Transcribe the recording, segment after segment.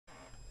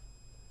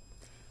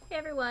Hey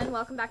everyone,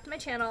 welcome back to my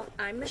channel.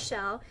 I'm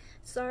Michelle.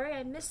 Sorry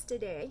I missed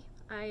today.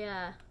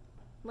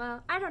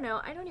 Well, I don't know.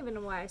 I don't even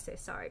know why I say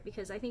sorry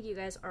because I think you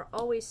guys are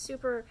always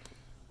super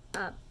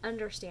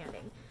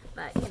understanding.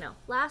 But, you know,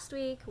 last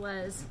week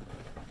was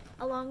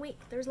a long week.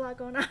 There's a lot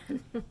going on.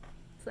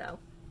 So,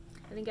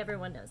 I think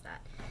everyone knows that.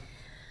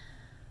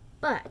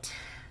 But,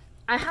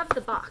 I have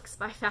the box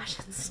by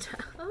Fashionsta.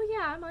 Oh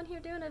yeah, I'm on here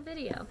doing a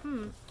video.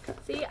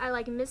 See, I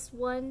like miss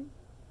one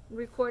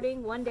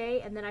recording one day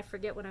and then I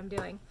forget what I'm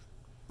doing.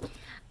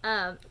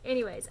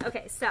 Anyways,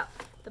 okay, so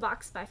the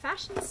box by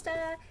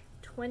Fashionsta,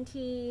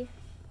 $24.99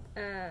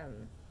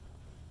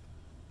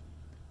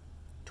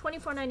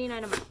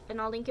 a month,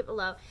 and I'll link it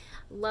below.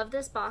 Love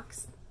this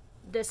box.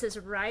 This is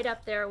right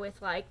up there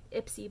with like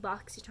Ipsy,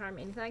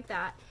 BoxyCharm, anything like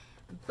that.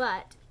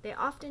 But they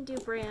often do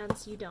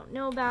brands you don't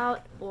know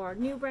about or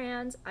new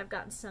brands. I've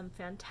gotten some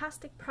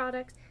fantastic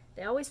products.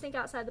 They always think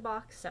outside the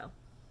box, so,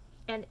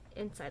 and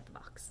inside the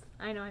box.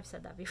 I know I've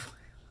said that before.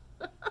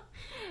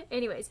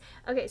 Anyways,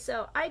 okay,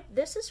 so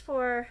this is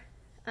for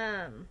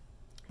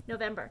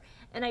November,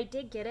 and I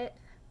did get it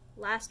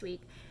last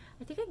week.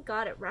 I think I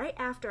got it right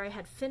after I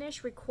had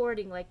finished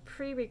recording, like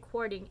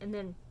pre-recording, and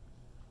then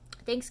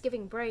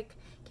Thanksgiving break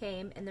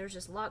came, and there's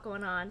just a lot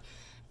going on,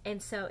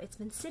 and so it's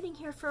been sitting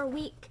here for a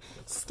week,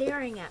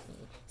 staring at me,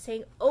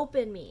 saying,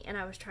 open me, and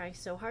I was trying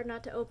so hard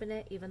not to open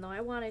it, even though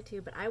I wanted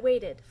to, but I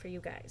waited for you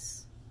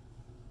guys,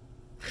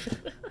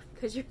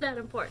 because you're that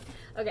important.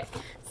 Okay,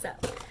 so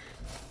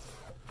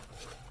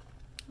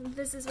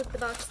this is what the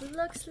box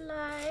looks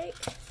like.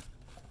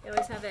 They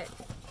always have it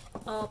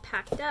all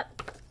packed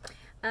up.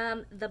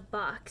 The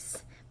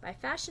box by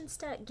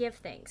Fashionsta, Give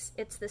Thanks.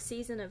 It's the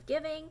season of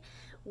giving.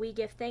 We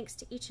give thanks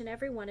to each and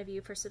every one of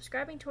you for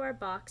subscribing to our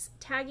box,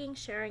 tagging,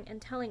 sharing,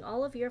 and telling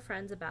all of your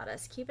friends about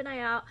us. Keep an eye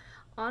out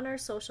on our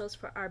socials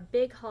for our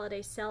big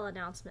holiday sale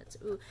announcements.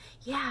 Ooh,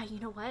 yeah, you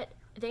know what?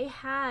 They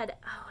had,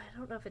 oh, I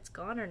don't know if it's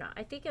gone or not.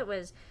 I think it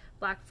was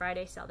Black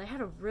Friday sale. They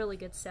had a really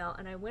good sale,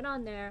 and I went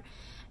on there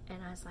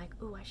and I was like,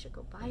 ooh, I should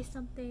go buy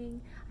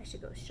something. I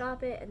should go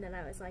shop it. And then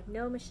I was like,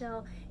 no,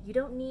 Michelle, you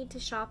don't need to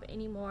shop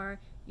anymore.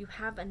 You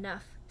have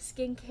enough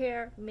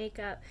skincare,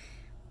 makeup,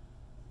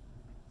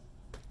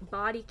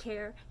 body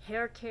care,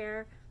 hair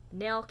care,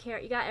 nail care.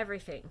 You got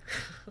everything.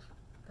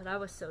 But I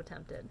was so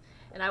tempted.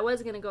 And I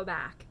was going to go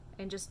back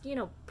and just, you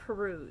know,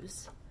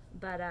 peruse.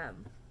 But,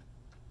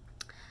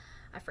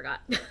 I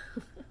forgot.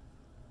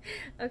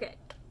 Okay.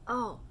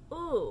 Oh,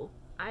 ooh.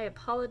 I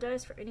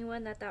apologize for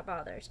anyone that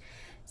bothers.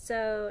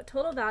 So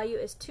total value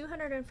is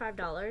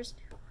 $205.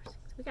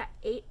 We got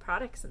 8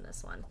 products in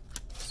this one.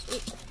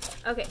 Sweet.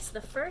 Okay, so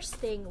the first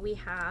thing we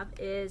have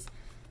is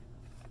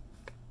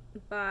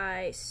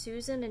by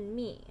Susan and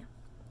Me.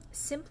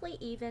 Simply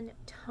Even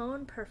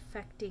Tone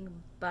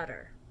Perfecting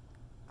Butter.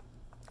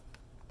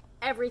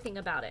 Everything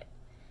about it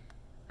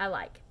I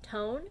like.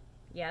 Tone,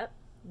 yep,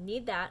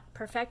 need that.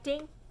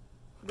 Perfecting,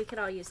 we could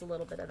all use a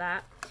little bit of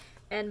that.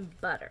 And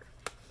butter.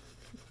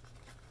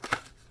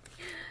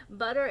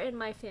 Butter in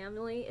my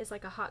family is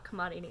like a hot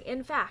commodity.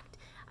 In fact,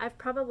 I've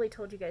probably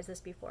told you guys this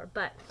before,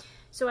 but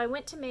so I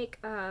went to make,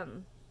 what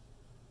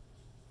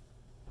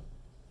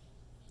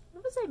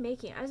was I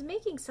making? I was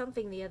making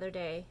something the other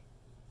day,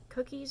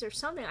 cookies or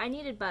something. I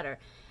needed butter,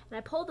 and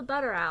I pulled the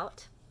butter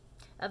out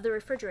of the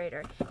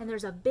refrigerator, and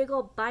there's a big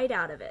old bite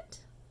out of it.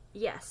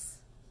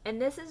 Yes,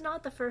 and this is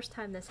not the first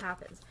time this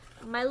happens.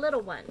 My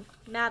little one,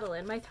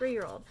 Madeline, my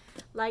 3-year-old,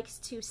 likes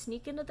to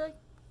sneak into the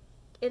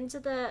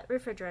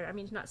refrigerator. I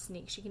mean, not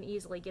sneak, she can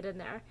easily get in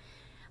there.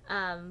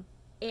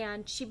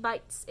 And she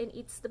bites and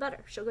eats the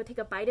butter. She'll go take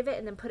a bite of it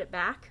and then put it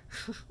back.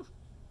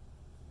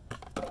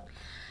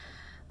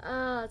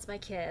 Oh, it's my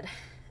kid.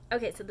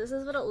 Okay, so this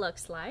is what it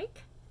looks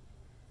like.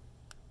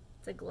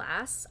 It's a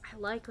glass. I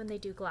like when they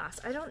do glass.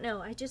 I don't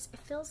know, it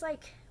feels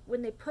like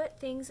when they put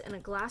things in a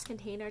glass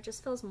container, it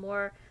just feels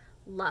more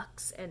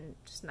luxe and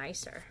just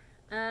nicer.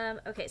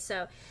 Okay,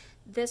 so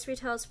this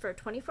retails for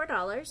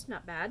 $24,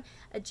 not bad.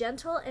 A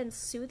gentle and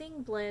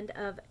soothing blend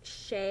of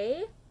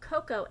shea,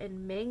 cocoa,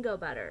 and mango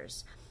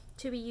butters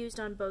to be used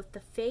on both the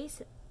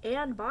face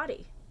and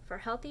body for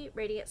healthy,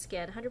 radiant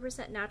skin,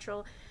 100%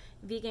 natural,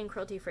 vegan,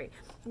 cruelty-free.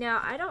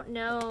 Now, I don't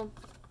know,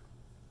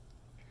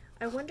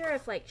 I wonder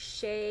if like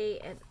shea,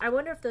 and I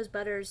wonder if those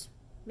butters,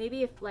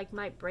 maybe if like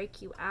might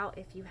break you out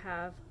if you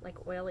have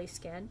like oily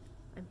skin.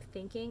 I'm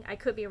thinking, I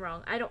could be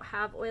wrong. I don't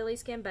have oily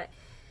skin, but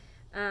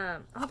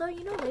although,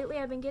 you know, lately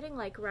I've been getting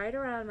like right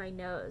around my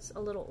nose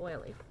a little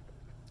oily.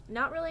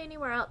 Not really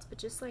anywhere else, but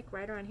just like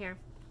right around here.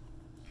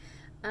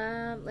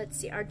 Let's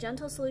see, our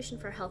gentle solution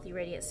for healthy,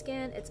 radiant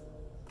skin. It's,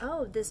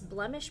 oh, this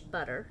blemish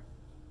butter,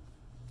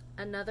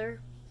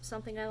 another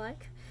something I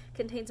like,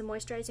 contains a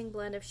moisturizing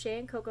blend of shea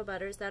and cocoa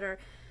butters that are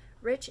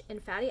rich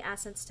in fatty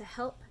acids to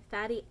help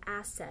fatty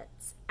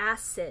acids,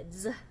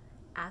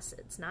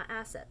 not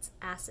assets,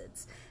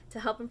 acids, to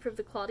help improve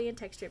the quality and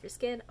texture of your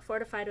skin.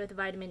 Fortified with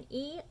vitamin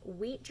E,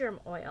 wheat germ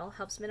oil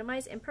helps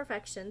minimize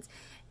imperfections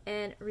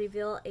and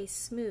reveal a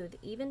smooth,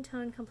 even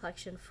tone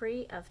complexion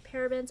free of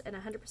parabens and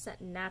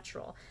 100%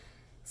 natural.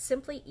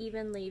 Simply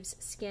Even leaves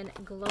skin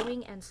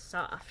glowing and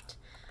soft.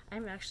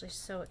 I'm actually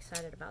so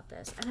excited about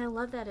this. And I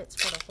love that it's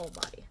for the whole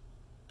body.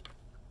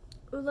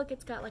 Ooh, look,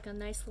 it's got like a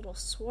nice little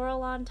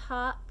swirl on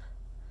top.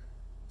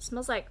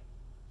 Smells like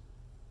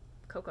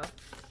cocoa.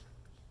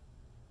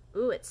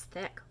 Ooh, it's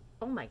thick.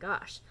 Oh my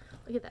gosh.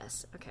 Look at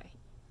this. Okay.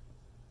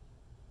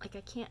 Like,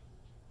 I can't.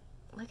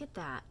 Look at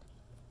that.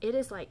 It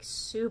is like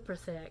super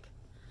thick.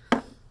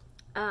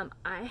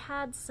 I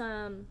had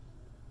some.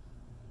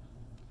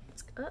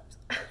 Oops.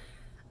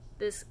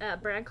 This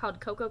brand called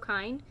Cocoa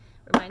Kind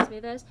reminds me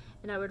of this,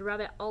 and I would rub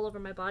it all over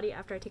my body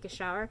after I take a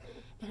shower,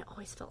 and it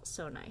always felt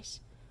so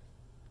nice.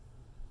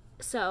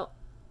 So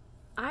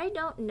I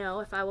don't know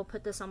if I will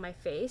put this on my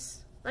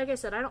face. Like I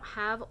said, I don't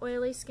have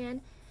oily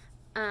skin,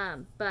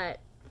 but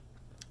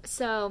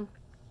so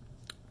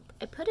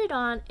I put it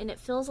on and it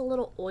feels a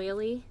little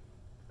oily,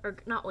 or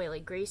not oily,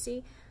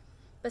 greasy,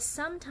 but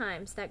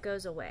sometimes that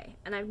goes away.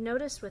 And I've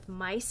noticed with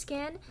my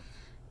skin,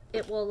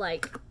 it will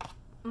like,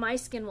 my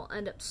skin will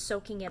end up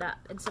soaking it up,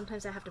 and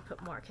sometimes I have to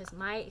put more because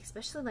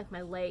especially like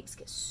my legs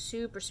get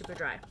super, super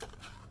dry.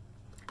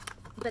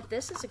 But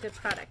this is a good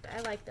product.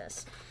 I like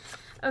this.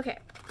 Okay.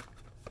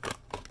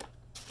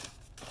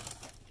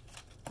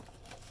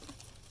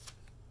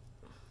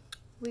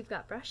 We've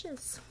got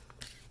brushes.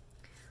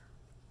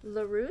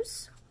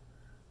 LaRousse.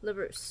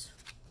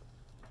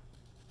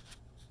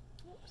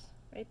 Oops,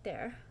 right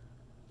there.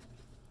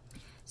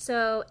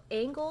 So,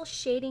 angle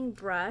shading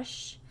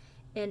brush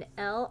in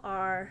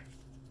LR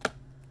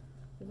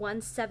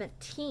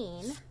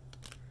 117.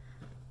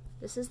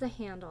 This is the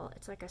handle.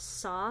 It's like a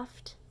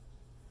soft,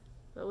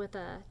 but with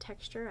a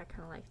texture. I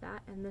kind of like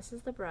that. And this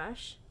is the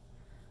brush.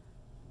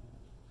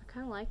 I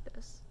kind of like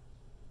this.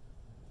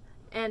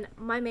 And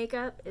my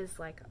makeup is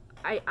like,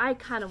 I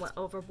kind of went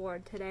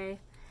overboard today.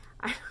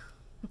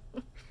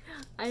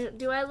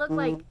 Do I look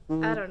like,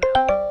 I don't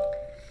know.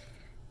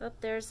 Oh,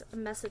 there's a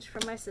message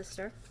from my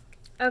sister.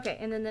 Okay,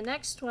 and then the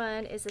next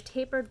one is a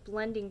tapered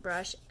blending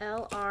brush,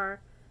 LR.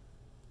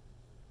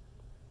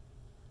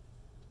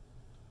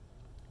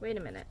 Wait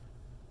a minute.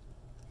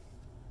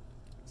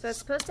 So it's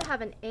supposed to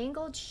have an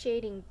angled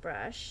shading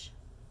brush,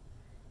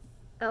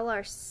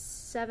 LR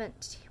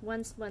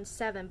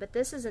 117, but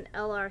this is an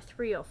LR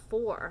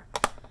 304.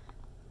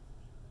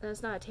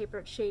 That's not a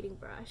tapered shading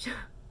brush.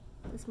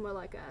 It's more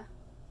like a...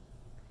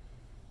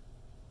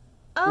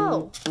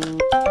 Oh!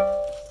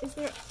 Is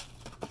there...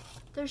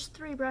 There's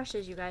 3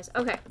 brushes, you guys.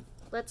 Okay,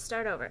 let's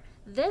start over.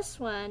 This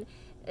one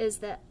is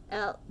the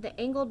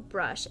angled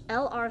brush,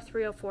 LR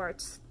 304.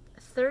 It's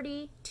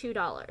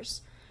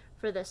 $32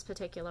 for this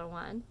particular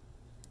one.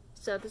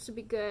 So this would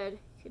be good.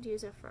 You could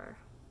use it for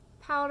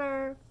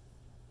powder,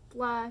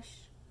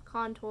 blush,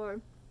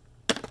 contour.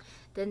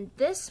 Then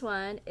this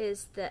one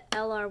is the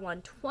LR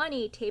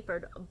 120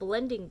 tapered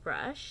blending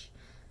brush.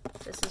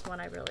 This is one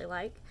I really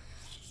like.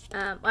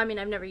 I mean,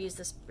 I've never used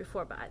this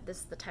before, but this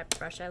is the type of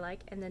brush I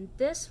like. And then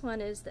this one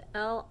is the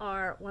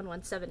LR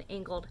 117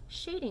 angled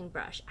shading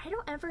brush. I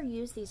don't ever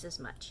use these as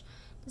much.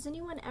 Does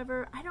anyone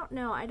ever? I don't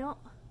know. I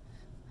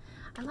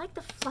like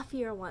the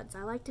fluffier ones.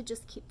 I like to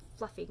just keep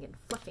fluffing and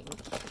fluffing.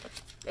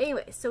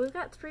 Anyway, so we've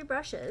got 3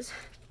 brushes,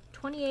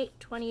 $28,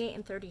 $28,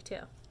 and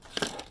 $32.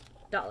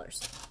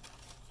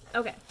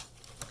 Okay.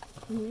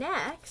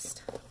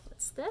 Next,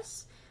 what's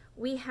this?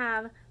 We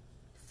have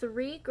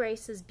 3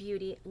 Graces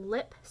Beauty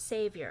Lip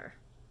Saver.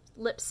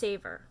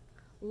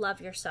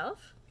 Love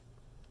Yourself.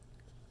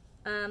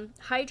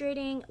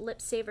 Hydrating Lip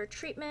Saver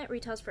Treatment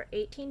retails for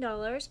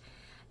 $18.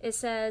 It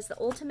says the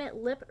ultimate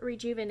lip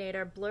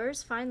rejuvenator,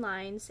 blurs fine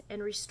lines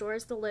and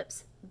restores the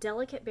lips'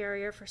 delicate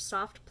barrier for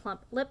soft,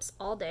 plump lips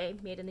all day.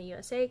 Made in the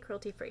USA,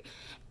 cruelty free.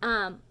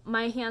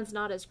 My hand's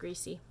not as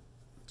greasy,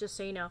 just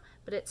so you know,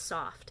 but it's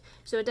soft,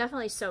 so it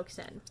definitely soaks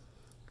in.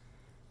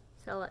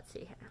 So let's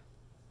see here.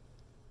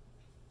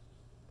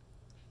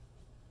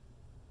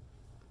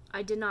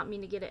 I did not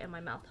mean to get it in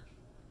my mouth.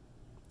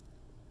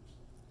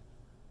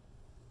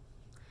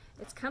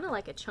 It's kind of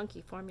like a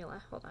chunky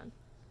formula. Hold on.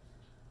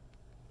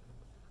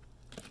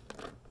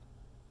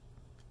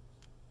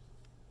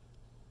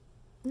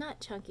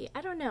 Not chunky.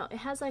 I don't know. It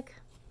has like,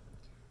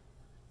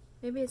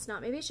 maybe it's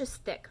not. Maybe it's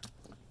just thick.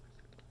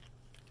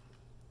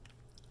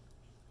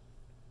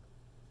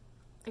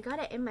 I got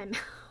it in my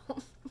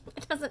mouth.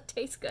 It doesn't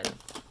taste good.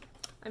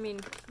 I mean,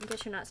 I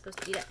guess you're not supposed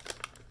to eat it.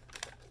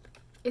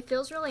 It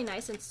feels really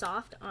nice and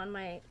soft on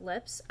my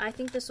lips. I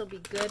think this will be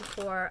good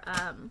for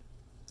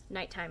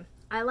nighttime.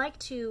 I like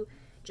to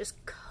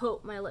just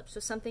coat my lips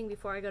with something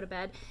before I go to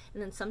bed,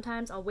 and then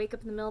sometimes I'll wake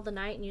up in the middle of the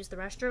night and use the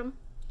restroom,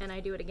 and I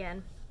do it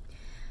again.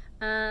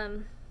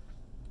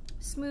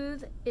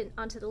 Smooth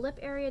onto the lip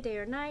area day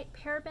or night.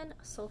 Paraben,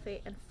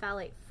 sulfate, and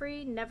phthalate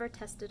free. Never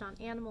tested on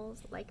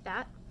animals, like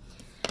that.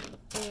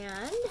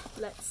 And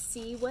let's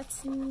see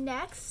what's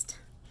next.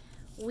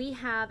 We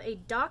have a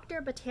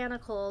Dr.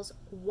 Botanicals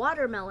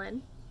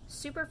Watermelon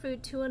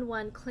Superfood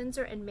 2-in-1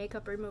 Cleanser and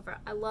Makeup Remover.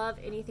 I love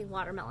anything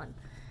watermelon.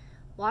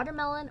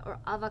 Watermelon or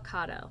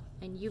avocado,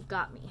 and you've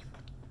got me.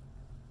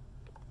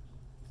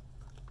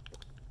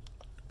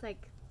 It's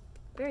like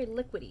very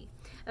liquidy.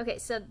 Okay,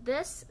 so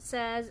this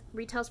says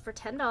retails for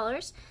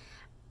 $10.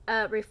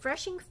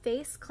 Refreshing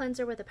face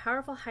cleanser with a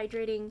powerful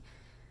hydrating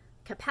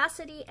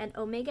capacity and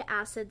omega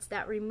acids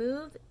that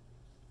remove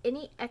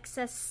any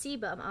excess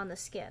sebum on the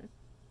skin.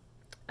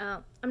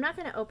 I'm not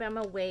going to open, I'm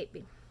going to wait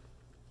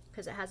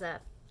because it has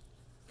a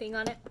thing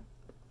on it.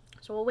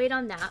 So we'll wait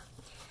on that.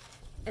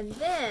 And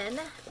then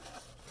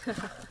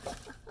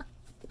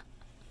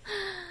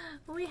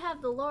we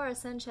have the Laura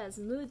Sanchez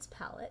Moods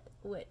palette,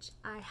 which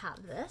I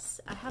have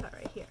this. I have it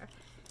right here.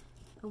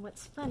 And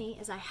what's funny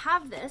is I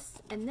have this,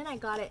 and then I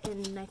got it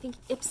in, I think,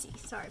 Ipsy.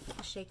 Sorry for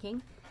the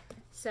shaking.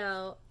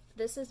 So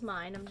this is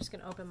mine. I'm just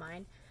going to open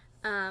mine.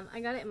 I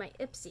got it in my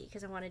Ipsy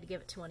because I wanted to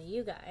give it to one of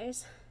you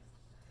guys.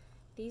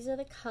 These are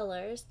the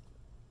colors.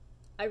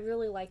 I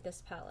really like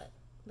this palette.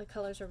 The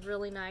colors are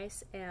really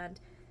nice, and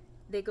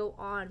they go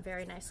on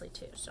very nicely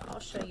too. So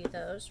I'll show you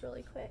those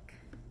really quick.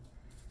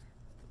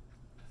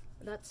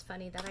 That's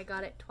funny that I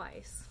got it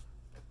twice.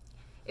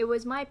 It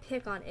was my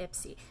pick on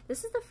Ipsy.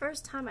 This is the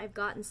first time I've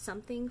gotten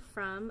something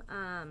from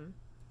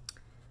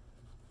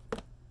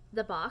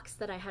the box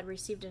that I had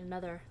received in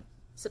another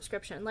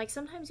subscription. Like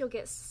sometimes you'll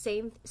get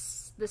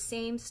the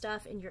same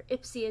stuff in your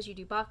Ipsy as you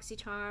do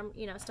BoxyCharm,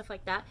 you know, stuff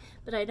like that.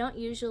 But I don't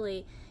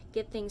usually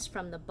get things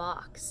from the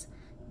box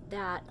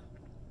that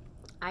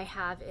I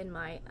have in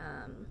my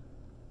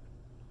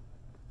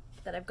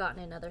that I've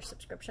gotten in other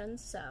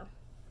subscriptions. So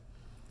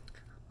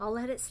I'll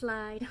let it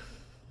slide.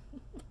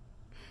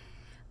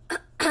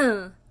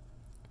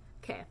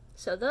 Okay,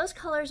 so those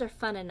colors are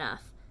fun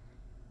enough,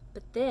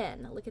 but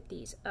then look at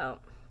these. Oh,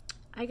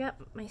 I got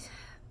my,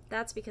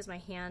 that's because my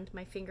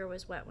finger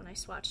was wet when I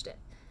swatched it.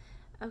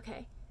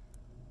 Okay.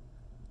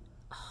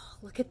 Oh,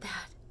 look at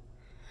that.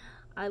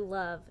 I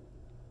love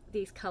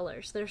these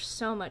colors. They're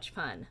so much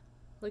fun.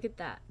 Look at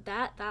that.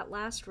 That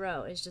last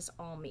row is just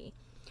all me.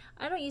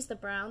 I don't use the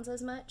browns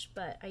as much,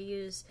 but I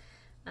use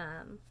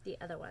the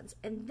other ones.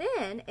 And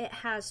then it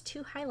has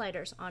 2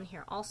 highlighters on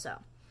here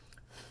also.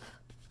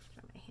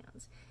 Try my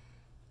hands.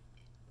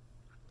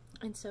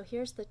 And so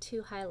here's the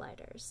 2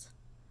 highlighters,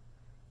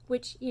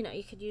 which, you know,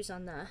 you could use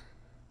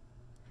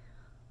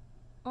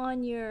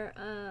on your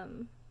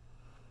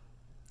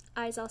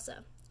eyes also.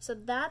 So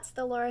that's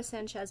the Laura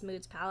Sanchez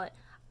Moods palette.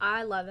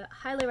 I love it.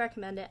 Highly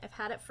recommend it. I've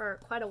had it for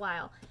quite a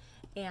while,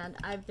 and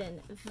I've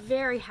been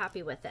very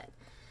happy with it.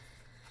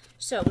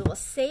 So we will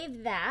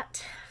save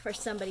that for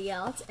somebody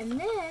else. And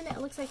then it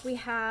looks like we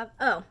have,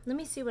 oh, let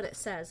me see what it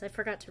says. I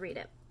forgot to read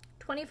it.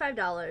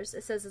 $25.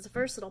 It says it's a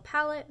versatile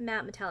palette,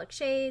 matte metallic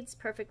shades,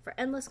 perfect for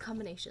endless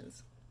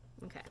combinations.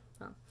 Okay,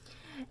 well.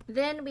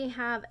 Then we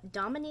have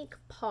Dominique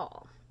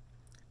Paul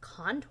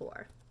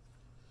Contour.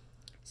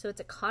 So it's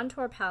a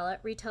contour palette,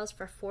 retails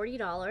for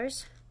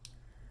 $40.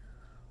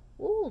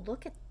 Ooh,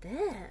 look at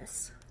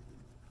this.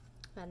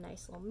 Got a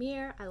nice little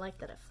mirror. I like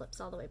that it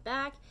flips all the way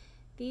back.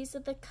 These are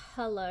the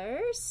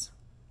colors.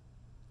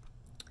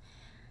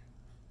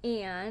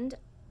 And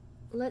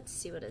let's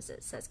see, what is it?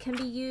 It says can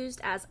be used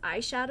as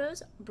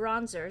eyeshadows,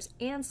 bronzers,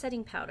 and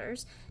setting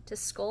powders to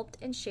sculpt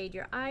and shade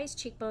your eyes,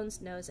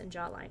 cheekbones, nose, and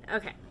jawline.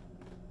 Okay.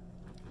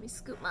 Let me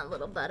scoop my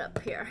little butt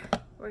up here.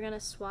 We're going to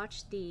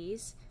swatch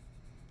these.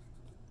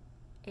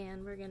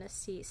 And we're going to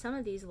see some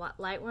of these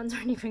light ones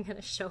aren't even going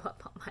to show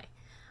up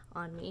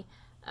on me.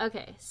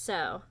 Okay,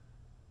 so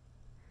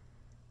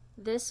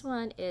this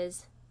one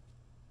is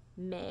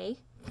May.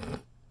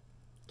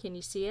 Can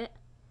you see it?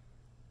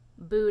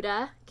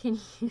 Buddha. Can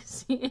you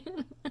see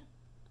it?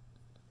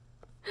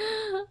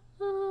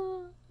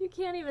 Oh, you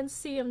can't even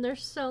see them. They're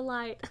so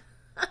light.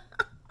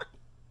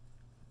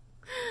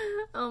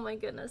 Oh my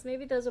goodness.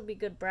 Maybe those will be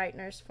good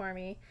brighteners for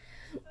me.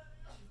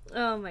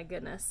 Oh my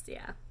goodness.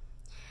 Yeah.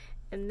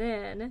 And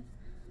then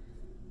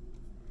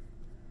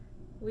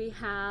we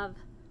have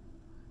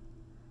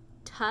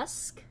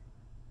Tusk,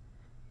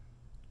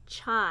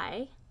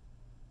 Chai,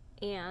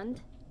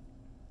 and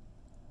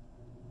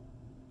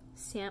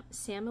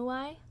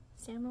Samurai.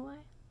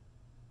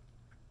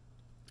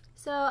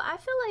 So I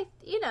feel like,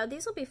 you know,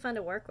 these will be fun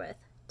to work with.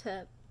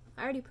 I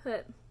already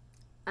put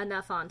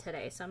enough on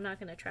today, so I'm not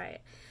going to try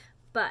it.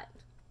 But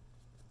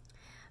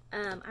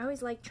I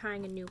always like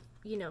trying a new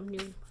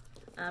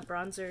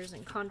bronzers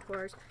and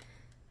contours.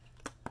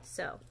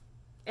 So,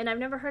 and I've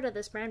never heard of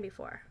this brand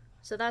before,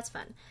 so that's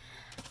fun.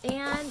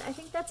 And I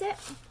think that's it.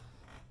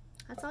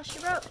 That's all she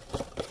wrote.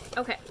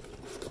 Okay,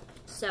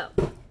 so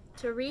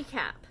to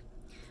recap,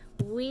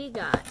 we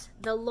got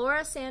the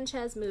Laura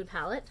Sanchez Mood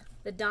Palette,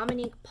 the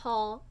Dominique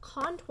Paul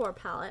Contour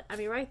Palette. I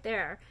mean, right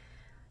there.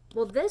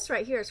 Well, this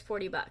right here is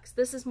 40 bucks.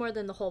 This is more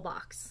than the whole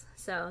box.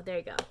 So there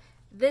you go.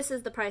 This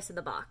is the price of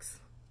the box.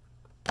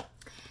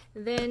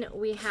 Then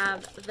we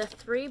have the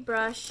 3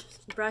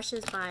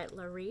 brushes by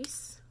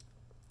Laurice.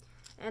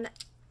 And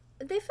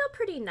they feel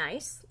pretty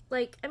nice.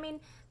 Like, I mean,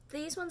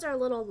 these ones are a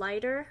little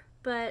lighter,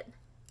 but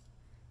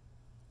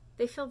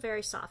they feel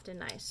very soft and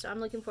nice. So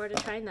I'm looking forward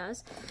to trying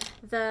those.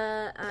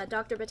 The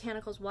Dr.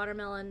 Botanicals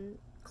Watermelon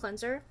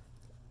Cleanser,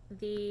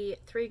 the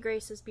 3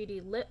 Graces Beauty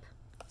Lip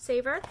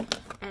Saver,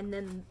 and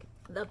then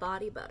the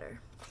Body Butter,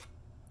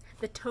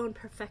 the Tone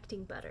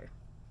Perfecting Butter.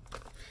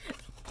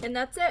 And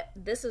that's it.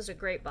 This is a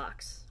great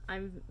box.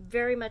 I'm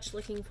very much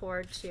looking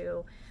forward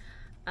to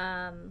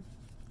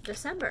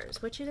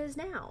December's, which it is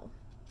now.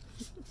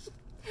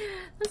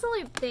 That's the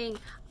only thing.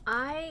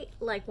 I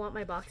like want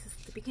my boxes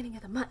at the beginning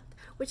of the month,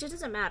 which it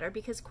doesn't matter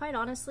because quite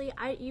honestly,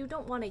 you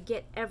don't want to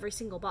get every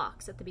single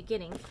box at the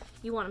beginning.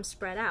 You want them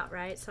spread out,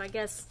 right? So I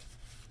guess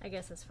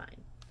that's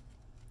fine.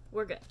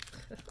 We're good.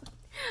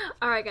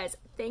 All right, guys.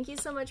 Thank you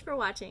so much for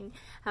watching.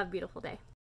 Have a beautiful day.